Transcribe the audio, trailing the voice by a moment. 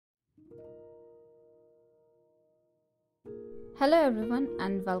Hello everyone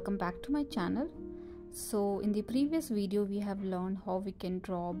and welcome back to my channel. So in the previous video we have learned how we can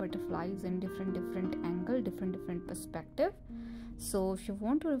draw butterflies in different angle, different perspective. So if you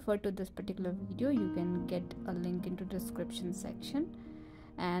want to refer to this particular video, you can get a link into description section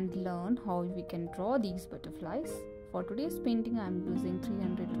and learn how we can draw these butterflies. For today's painting I am using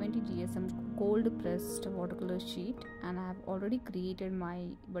 320 GSM cold pressed watercolor sheet, and I have already created my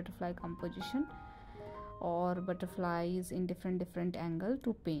butterfly composition or butterflies in different angle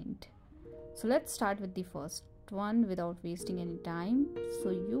to paint. So let's start with the first one without wasting any time. So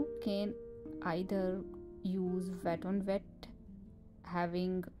you can either use wet on wet,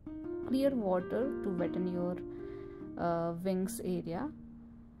 having clear water to wetten your wings area,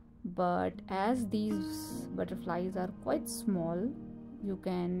 but as these butterflies are quite small, you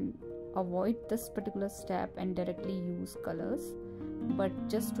can avoid this particular step and directly use colors. But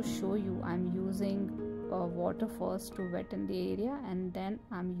just to show you, I'm using water first to wetten the area, and then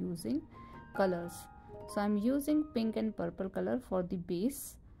I'm using colors. So I'm using pink and purple color for the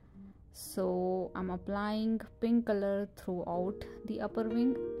base. So I'm applying pink color throughout the upper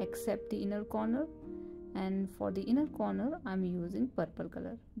wing except the inner corner, and for the inner corner I'm using purple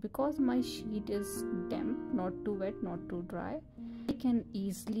color. Because my sheet is damp, not too wet, not too dry, I can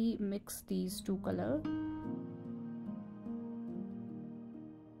easily mix these two colors.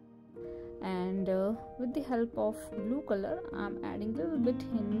 And with the help of blue color I'm adding a little bit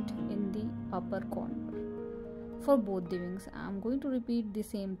hint in the upper corner. For both the wings I'm going to repeat the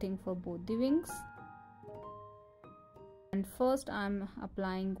same thing for both the wings. And first I'm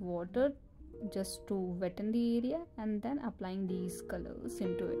applying water just to wetten the area, and then applying these colors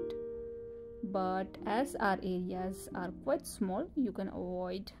into it. But as our areas are quite small, you can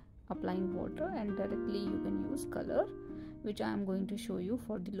avoid applying water and directly you can use color, which I am going to show you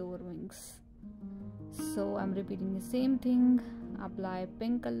for the lower wings. So I'm repeating the same thing. Apply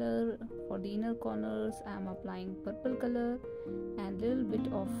pink color for the inner corners, I'm applying purple color and little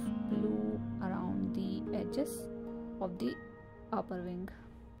bit of blue around the edges of the upper wing.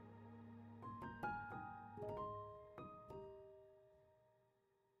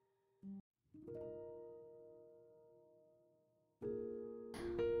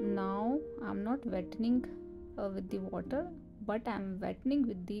 Now I'm not wettening with the water, but I'm wettening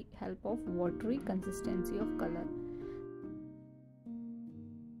with the help of watery consistency of color.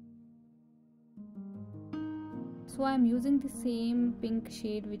 So I'm using the same pink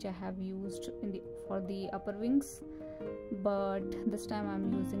shade which I have used for the upper wings, but this time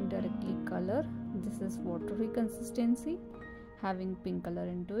I'm using directly color. This is watery consistency, having pink color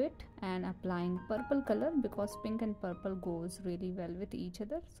into it, and applying purple color because pink and purple goes really well with each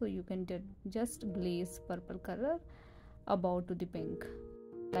other. So you can just glaze purple color above to the pink.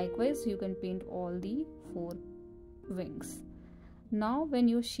 Likewise you can paint all the 4 wings. Now when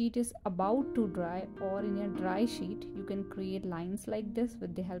your sheet is about to dry, or in a dry sheet, you can create lines like this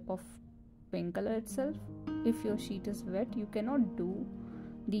with the help of pink color itself. If your sheet is wet, you cannot do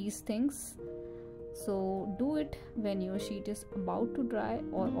these things. So do it when your sheet is about to dry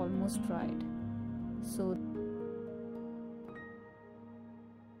or almost dried. So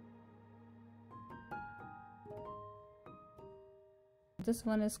this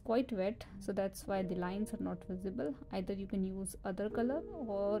one is quite wet, so that's why the lines are not visible. Either you can use other color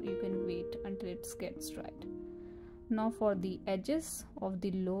or you can wait until it gets dried. Now for the edges of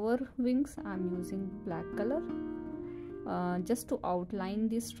the lower wings I'm using black color just to outline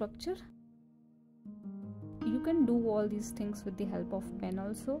the structure. You can do all these things with the help of pen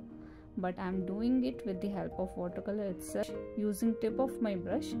also, but I'm doing it with the help of watercolor itself using tip of my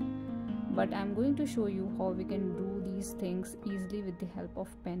brush. But I'm going to show you how we can do these things easily with the help of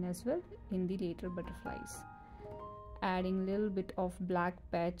pen as well in the later butterflies. Adding little bit of black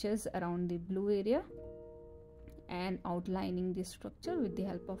patches around the blue area and outlining the structure with the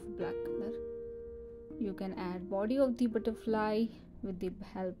help of black color. You can add body of the butterfly with the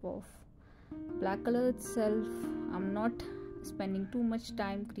help of black color itself. I'm not spending too much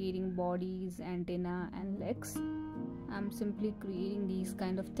time creating bodies, antenna and legs. I'm simply creating these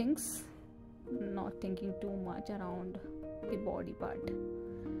kind of things, not thinking too much around the body part.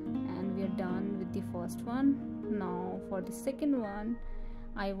 And we are done with the first one. Now for the second one,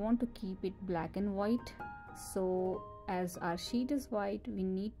 I want to keep it black and white. So as our sheet is white, we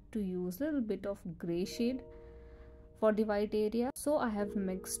need to use a little bit of gray shade for the white area. So I have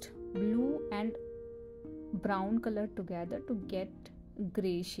mixed blue and brown color together to get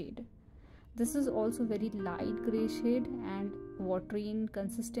gray shade. This is also very light gray shade and watery in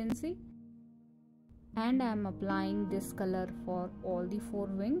consistency. And I am applying this color for all the 4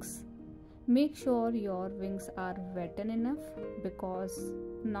 wings Make sure your wings are wetted enough, because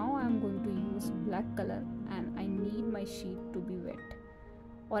now I'm going to use black color and I need my sheet to be wet,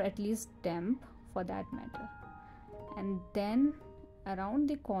 or at least damp for that matter. And then around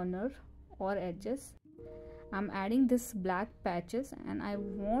the corner or edges, I'm adding this black patches, and I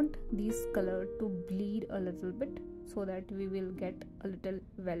want this color to bleed a little bit so that we will get a little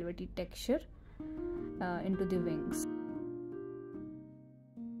velvety texture into the wings.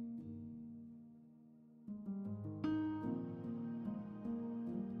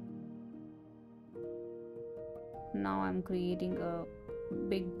 Now I'm creating a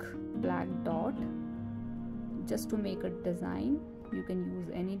big black dot just to make a design. You can use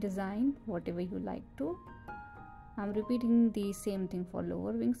any design, whatever you like to. I'm repeating the same thing for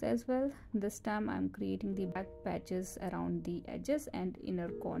lower wings as well. This time I'm creating the black patches around the edges and inner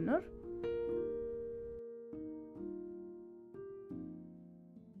corner.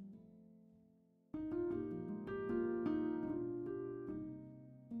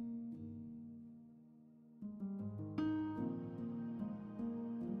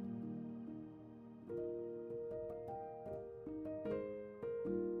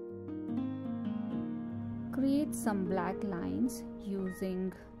 Create some black lines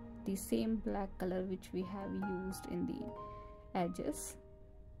using the same black color which we have used in the edges.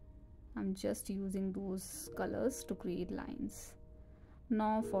 I'm just using those colors to create lines.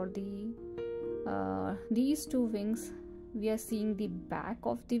 Now for the these two wings, we are seeing the back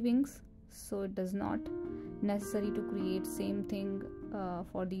of the wings, so it does not necessary to create same thing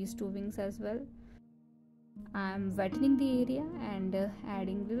for these two wings as well. I'm wetting the area and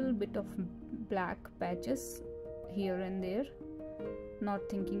adding little bit of black patches here and there, not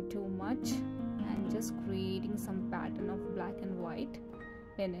thinking too much, and just creating some pattern of black and white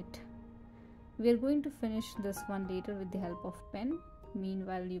in it. We are going to finish this one later with the help of pen.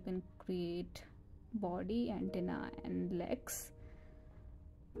 Meanwhile, you can create body, antenna and legs.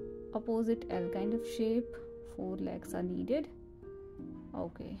 Opposite L kind of shape, 4 legs are needed.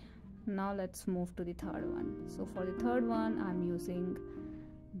 Okay, now let's move to the third one. So for the third one, I'm using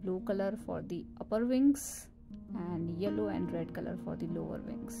blue color for the upper wings and yellow and red color for the lower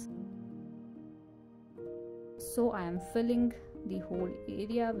wings. So I am filling the whole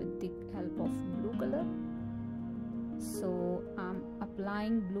area with the help of blue color. So I'm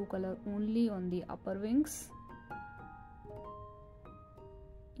applying blue color only on the upper wings.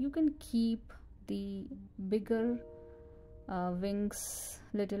 You can keep the bigger wings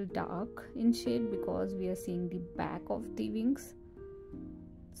little dark in shade because we are seeing the back of the wings.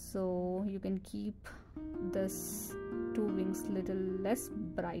 So you can keep this two wings little less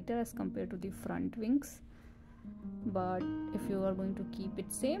brighter as compared to the front wings, but if you are going to keep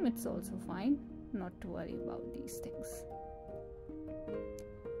it same, it's also fine, not to worry about these things.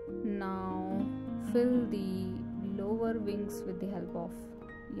 Now fill the lower wings with the help of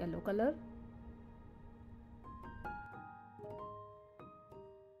yellow color.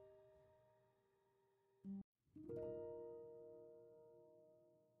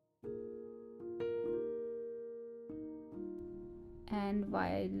 And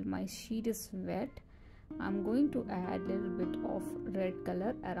while my sheet is wet, I'm going to add a little bit of red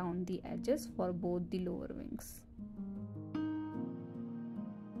color around the edges for both the lower wings.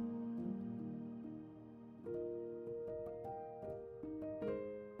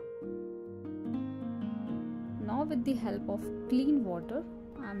 Now with the help of clean water,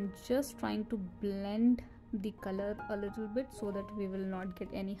 I'm just trying to blend the color a little bit so that we will not get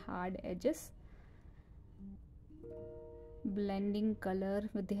any hard edges. Blending color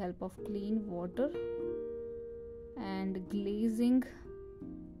with the help of clean water and glazing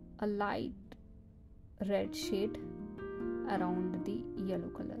a light red shade around the yellow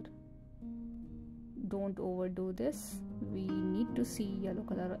color. Don't overdo this, we need to see yellow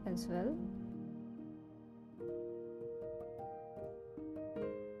color as well.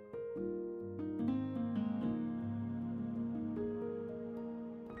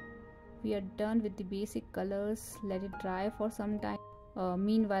 We are done with the basic colors. Let it dry for some time.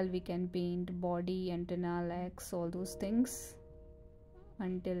 Meanwhile, we can paint body, antenna, legs, all those things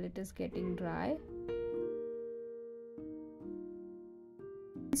until it is getting dry.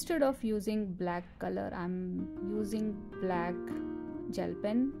 Instead of using black color, I'm using black gel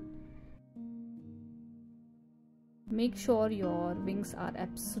pen. Make sure your wings are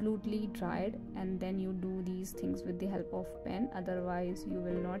absolutely dried and then you do these things with the help of pen, otherwise you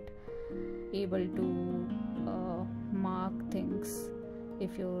will not able to mark things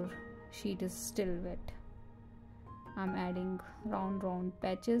if your sheet is still wet. I'm adding round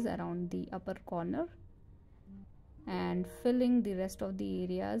patches around the upper corner and filling the rest of the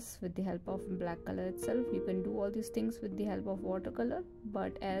areas with the help of black color itself. You can do all these things with the help of watercolor,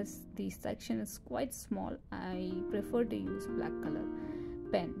 but as the section is quite small, I prefer to use black color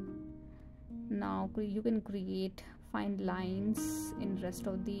pen. Now you can create fine lines in rest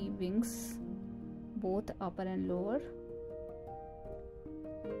of the wings, both upper and lower.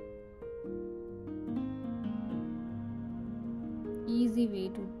 Easy way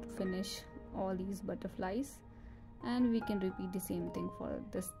to finish all these butterflies, and we can repeat the same thing for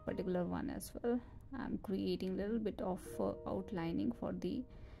this particular one as well. I'm creating a little bit of outlining for the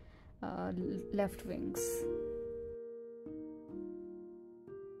left wings.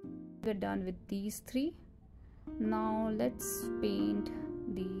 We're done with these three. Now let's paint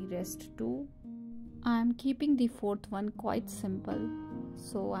the rest two. I'm keeping the fourth one quite simple,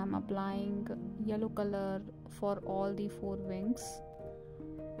 so I'm applying yellow color for all the four wings,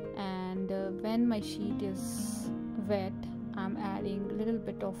 and when my sheet is wet, I'm adding a little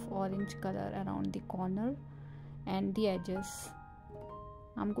bit of orange color around the corner and the edges.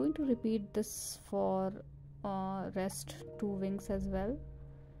 I'm going to repeat this for rest two wings as well,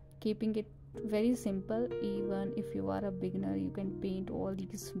 keeping it very simple. Even if you are a beginner, you can paint all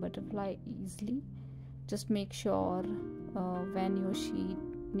these butterfly easily. Just make sure when your sheet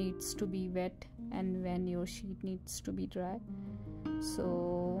needs to be wet and when your sheet needs to be dry.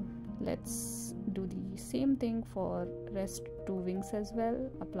 So let's do the same thing for rest two wings as well,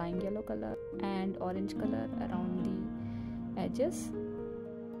 applying yellow color and orange color around the edges.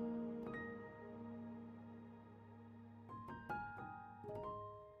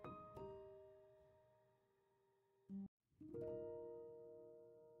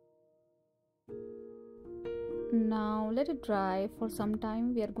 Now let it dry for some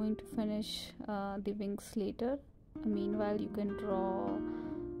time. We are going to finish the wings later. Meanwhile, you can draw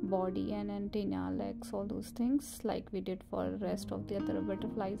body and antenna, legs, all those things like we did for the rest of the other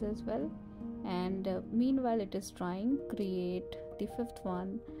butterflies as well. And meanwhile it is drying, create the fifth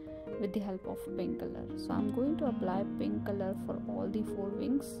one with the help of pink color. So I'm going to apply pink color for all the four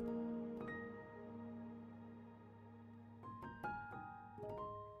wings.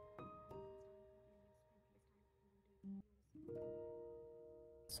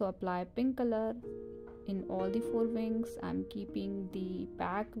 So apply pink color in all the four wings. I'm keeping the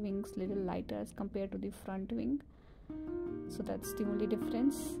back wings little lighter as compared to the front wing, so that's the only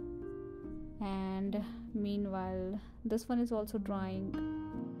difference. And meanwhile this one is also drying.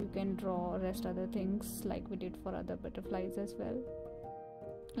 You can draw rest other things like we did for other butterflies as well.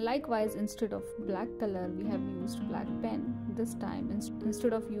 Likewise, instead of black color, we have used black pen. This time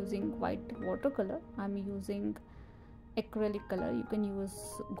instead of using white watercolor, I'm using acrylic color. You can use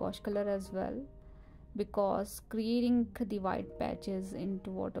gouache color as well, because creating the white patches into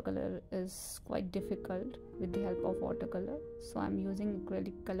watercolor is quite difficult with the help of watercolor. So I'm using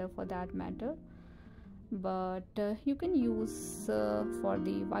acrylic color for that matter. But you can use for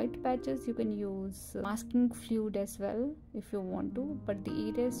the white patches, you can use masking fluid as well if you want to, but the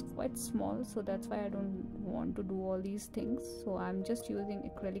area is quite small, so that's why I don't want to do all these things. So I'm just using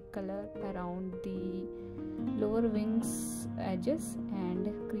acrylic color around the lower wings edges and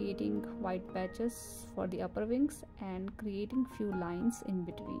creating white patches for the upper wings and creating few lines in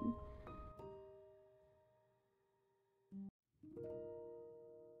between.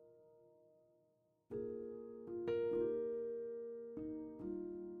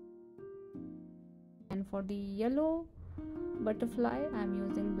 And for the yellow butterfly, I'm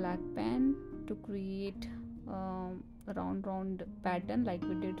using black pen to create a round pattern like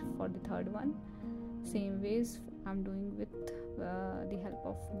we did for the third one. Same ways I'm doing with the help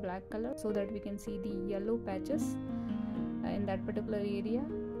of black color, so that we can see the yellow patches in that particular area,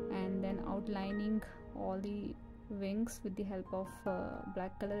 and then outlining all the wings with the help of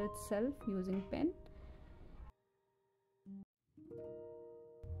black color itself using pen.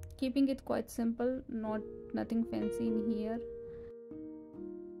 Keeping it quite simple, nothing fancy in here.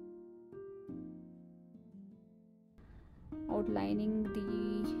 Outlining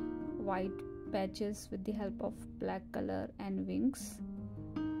the white patches with the help of black color and wings,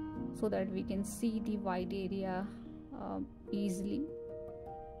 so that we can see the wide area easily.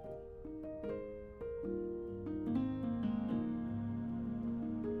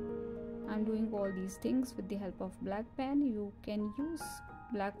 I'm doing all these things with the help of black pen. You can use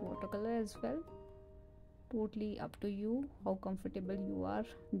black watercolor as well, totally up to you how comfortable you are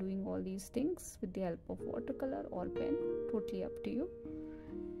doing all these things with the help of watercolor or pen, totally up to you.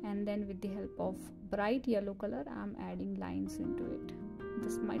 And then with the help of bright yellow color, I'm adding lines into it.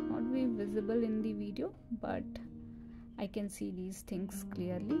 This might not be visible in the video, but I can see these things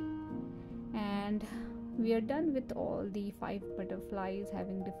clearly. And We are done with all the 5 butterflies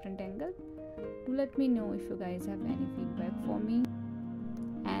having different angle. Do let me know if you guys have any feedback for me.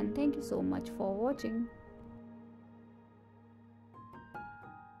 And thank you so much for watching.